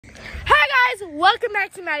guys, welcome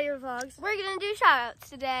back to Maddie Vlogs. We're gonna do shout outs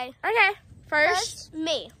today. Okay, first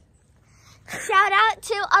me. Shout out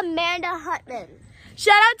to Amanda Hutman.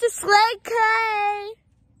 shout out to Slade K.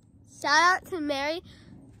 Shout out to Mary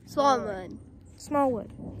Smallwood.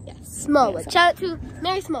 Smallwood. Yes, Smallwood. Shout out to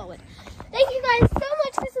Mary Smallwood. Thank you guys so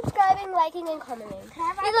much for subscribing, liking, and commenting. We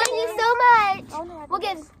love you so much. Oh, no, we'll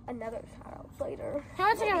get another shout out later.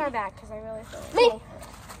 How much on my back? Because I really feel it. Me.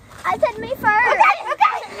 I said me first.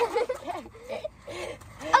 Okay.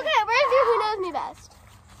 Okay, we're gonna do Who Knows Me Best.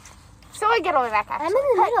 So I get on my back, actually. I'm in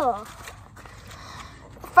the middle.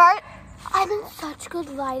 First, I'm in such good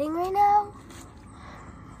lighting right now.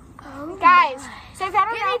 Oh, Guys, so if I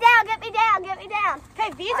don't get know. me down, get me down, get me down.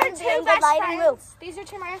 Okay, these I'm are doing two the best lighting friends. move. These are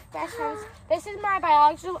two of my best friends. This is my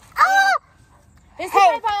biological. Ah! This is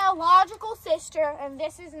Hey. my biological sister, and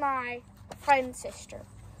this is my friend's sister.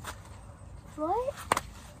 What?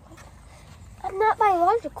 I'm not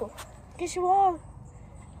biological. Guess you are.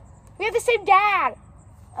 We have the same dad.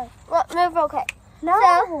 Well, move okay. No.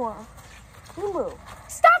 You move.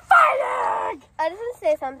 Stop fighting! I just want to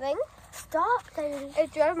say something. Stop, baby.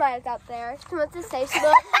 It's Jeremiah's out there. She wants to say she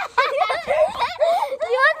loves She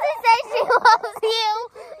wants to say she loves you.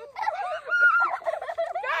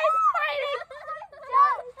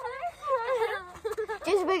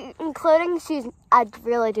 Just including I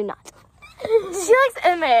really do not. She likes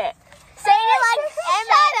Emmett. Sadie likes Emmett.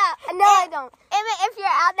 Shut up. No, I don't. Emmett, if you're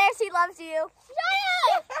out there, she loves you.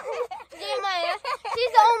 Shut up. Jeremiah,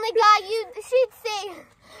 she's the only guy she'd see.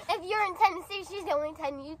 If you're in Tennessee, she's the only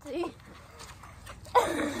 10 you'd see.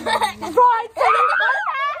 Right.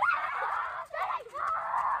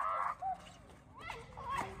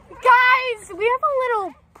 Guys, we have a little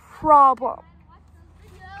problem.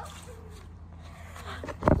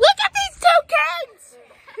 Look at these two kids!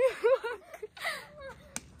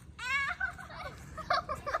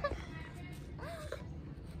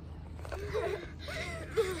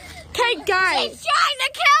 Okay, guys. She's trying to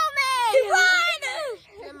kill me! Run!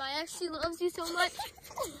 Jeremiah, she loves you so much.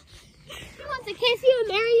 She wants to kiss you and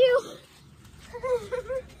marry you.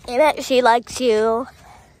 Emmett, she likes you.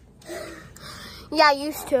 Yeah,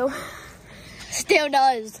 used to. Still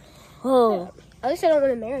does. Oh. At least I don't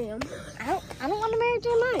want to marry him. I don't want to marry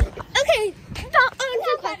Jeremiah. Okay. Stop.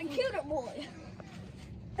 I'm about a cuter boy.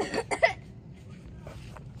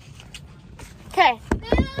 Okay. Bella,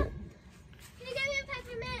 can you give me a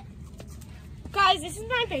peppermint? Guys, this is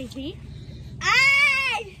my baby.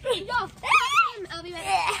 Hey! Go. I'll be right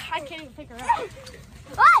back. I can't even pick her up.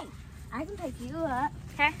 Bye. I can pick you up.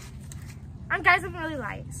 Okay. Guys, I'm really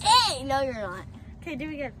light. Hey! No, you're not. Okay, do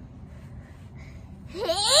it again.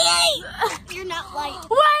 Hey! You're not light.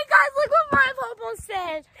 Wait, guys, look what my Popo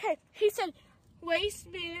said. Okay, he said, waste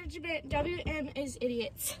management, WM is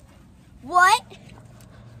idiots. What?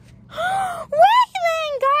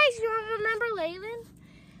 Waylon, guys, you remember Laylan?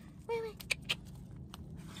 Wait.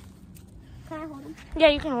 Can I hold him? Yeah,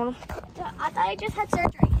 you can hold him. I thought I just had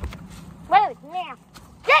surgery. Wait, now.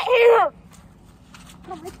 Get here!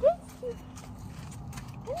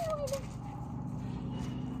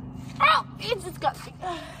 Oh, it's disgusting.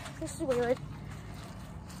 This is weird.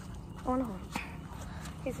 I want to hold him.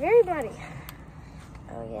 He's very bloody.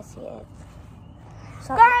 Oh, yes, he is.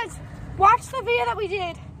 Guys, watch the video that we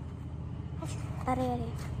did.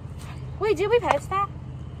 Wait, did we post that?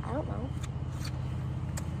 I don't know.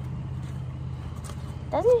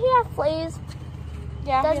 Doesn't he have fleas?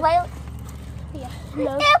 Yeah. Does Waylon? Yeah.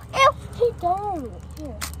 No. Ew. He don't.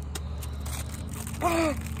 Here.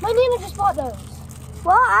 My Nana just bought those.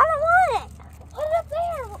 Well, I don't want it. Put it up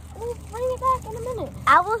there. We'll bring it back in a minute.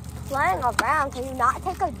 I was playing around. Can you not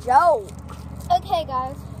take a joke? Okay,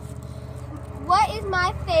 guys. What is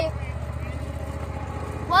my favorite?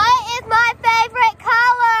 What is my favorite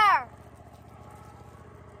color?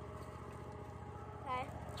 Okay.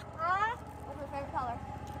 What's my favorite color?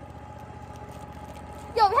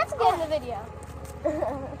 Yo, we have to get in the video.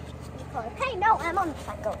 Hey, no, I'm on the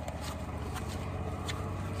cycle.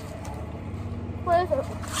 What is it?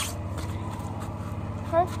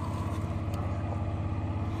 Huh?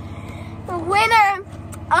 The winner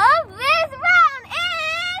of this round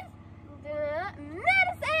is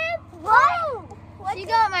Madison. Whoa! She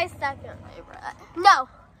got my second favorite. No.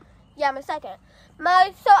 Yeah, my second.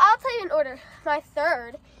 So I'll tell you in order. My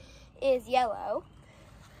third is yellow.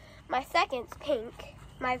 My second's pink.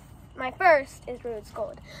 My first is rose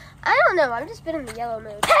gold. I don't know. I've just been in the yellow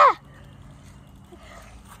mood.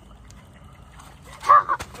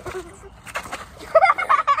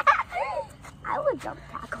 I would jump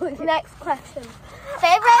tackle. Next question.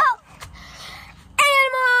 Favorite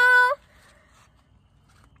animal?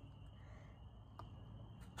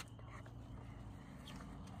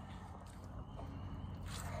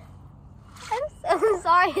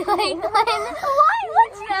 Sorry, Lakeland. What?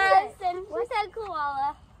 What's Madison? We said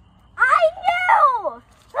koala. I knew!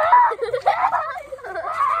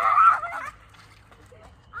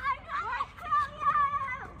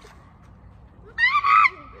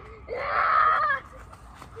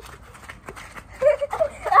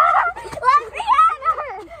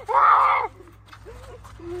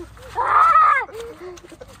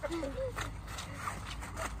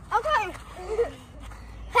 Okay.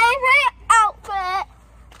 Favorite outfit.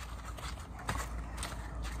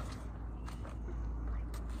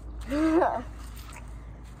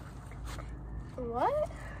 What?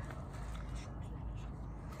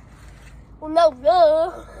 Well, no.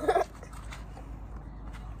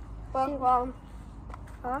 Wrong.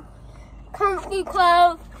 Huh? Comfy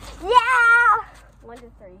clothes. Yeah. 1 to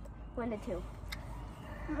 3. 1 to 2.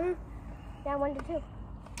 Mm-hmm. Yeah, 1 to 2.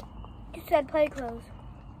 You said play clothes.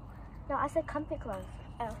 No, I said comfy clothes.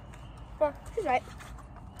 Oh. Yeah, she's right.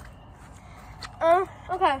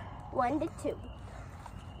 Okay. 1 to 2.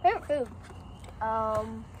 Favorite food?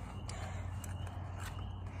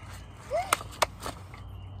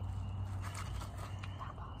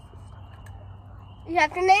 You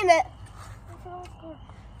have to name it.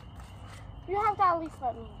 You have to at least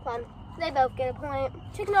let me. Fun. They both get a point.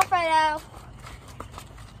 Chicken Alfredo.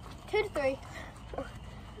 2 to 3.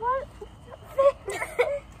 What?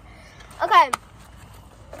 Okay.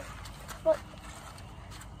 What?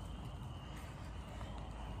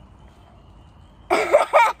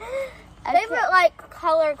 Favorite like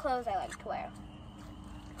color clothes I like to wear.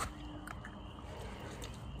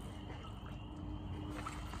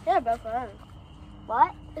 They're both fun.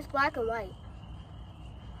 What? It's black and white.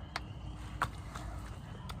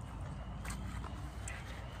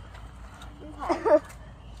 Okay.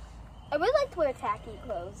 I would like to wear tacky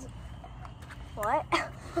clothes. What?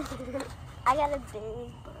 I got a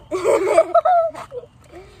big butt.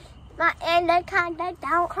 My anaconda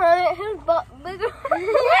down. Kermit, whose butt bigger?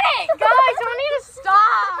 Wait, guys, we need to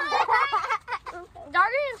stop. Y'all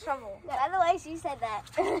getting in trouble. By the way, she said that.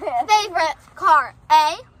 Favorite car?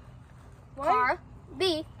 A. What? Car.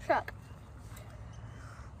 B. Truck.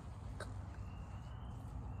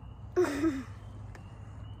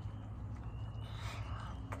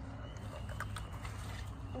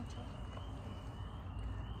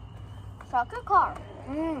 Truck or car?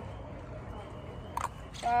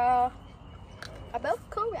 Are both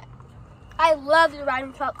correct. I love to ride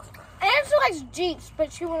in trucks. And she likes Jeeps,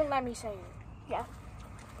 but she wouldn't let me say it. Yeah.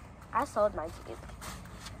 I sold my Jeep.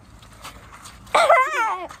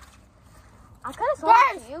 I could have sold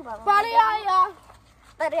it to you, but But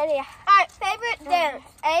yeah. Alright, favorite dance.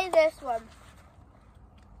 A, this one.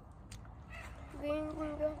 Green,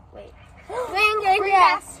 wait. Green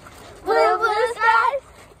grass. Blue skies.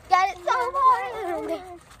 Got it so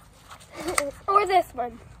hard. Or this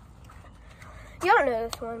one. You don't know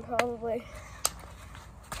this one, probably.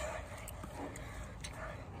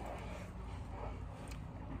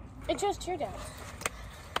 It's just your dance.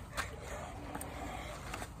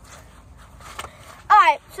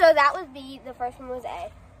 Alright, so that was B. The first one was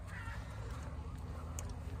A.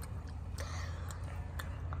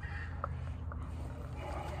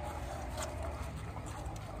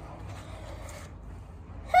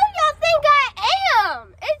 Who y'all think I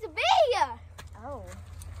am? It's B. Oh.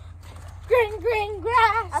 Green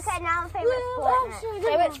grass. Okay, now favorite Blue sport. ocean.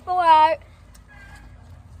 Favorite sport.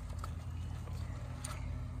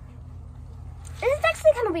 This is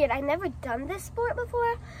actually kind of weird. I've never done this sport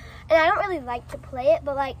before, and I don't really like to play it,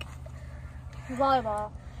 but like,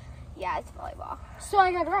 Volleyball. yeah, it's volleyball. So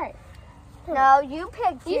I got it right. No, you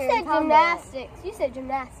picked. You said gymnastics. You said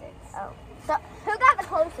gymnastics. Oh. So who got the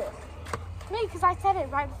closest? Me, because I said it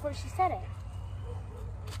right before she said it.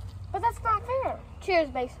 But that's not fair. Cheers,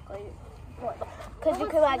 basically. Because you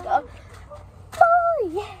could like go. Oh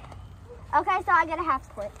yeah. Okay, so I get a half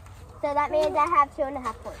point. So that means I have 2.5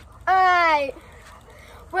 points. All right.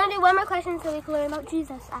 We're gonna do one more question so we can learn about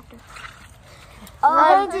Jesus after.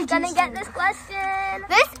 Oh, Who's gonna get this question?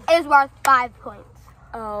 This is worth 5 points.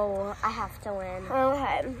 Oh, I have to win.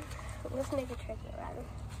 Okay. Let's make it tricky, rather.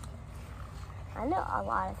 I know a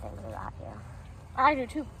lot of things about you. I do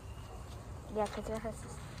too. Yeah, because you're her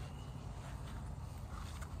sister.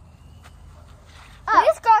 Oh.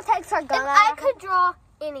 This girl takes her gun If out I of her- could draw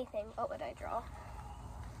anything, what would I draw?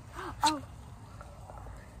 Oh.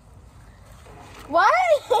 What?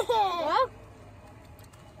 Yeah.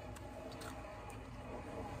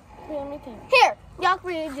 Let me think. Here, y'all can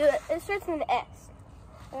really do it. It starts with an S.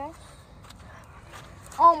 Okay?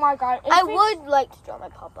 Oh my god. I would like to draw my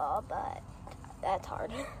papa, but that's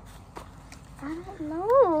hard. I don't know.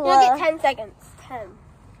 You'll get 10 seconds. 10.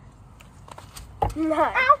 No.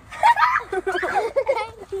 Ow. Wait,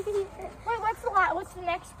 what's the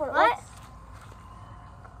next word? What?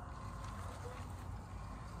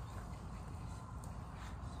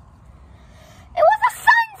 It was a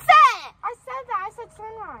sunset. I said that. I said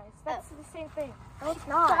sunrise. That's the same thing. No, it's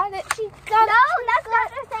not. Got it. She No, got it. that's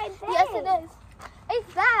not the same thing. Yes, it is.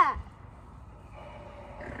 It's that.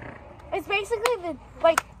 It's basically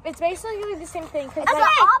the same thing. 'Cause It's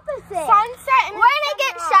like, the opposite. sunset and We're gonna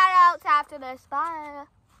get shout outs after this. Bye.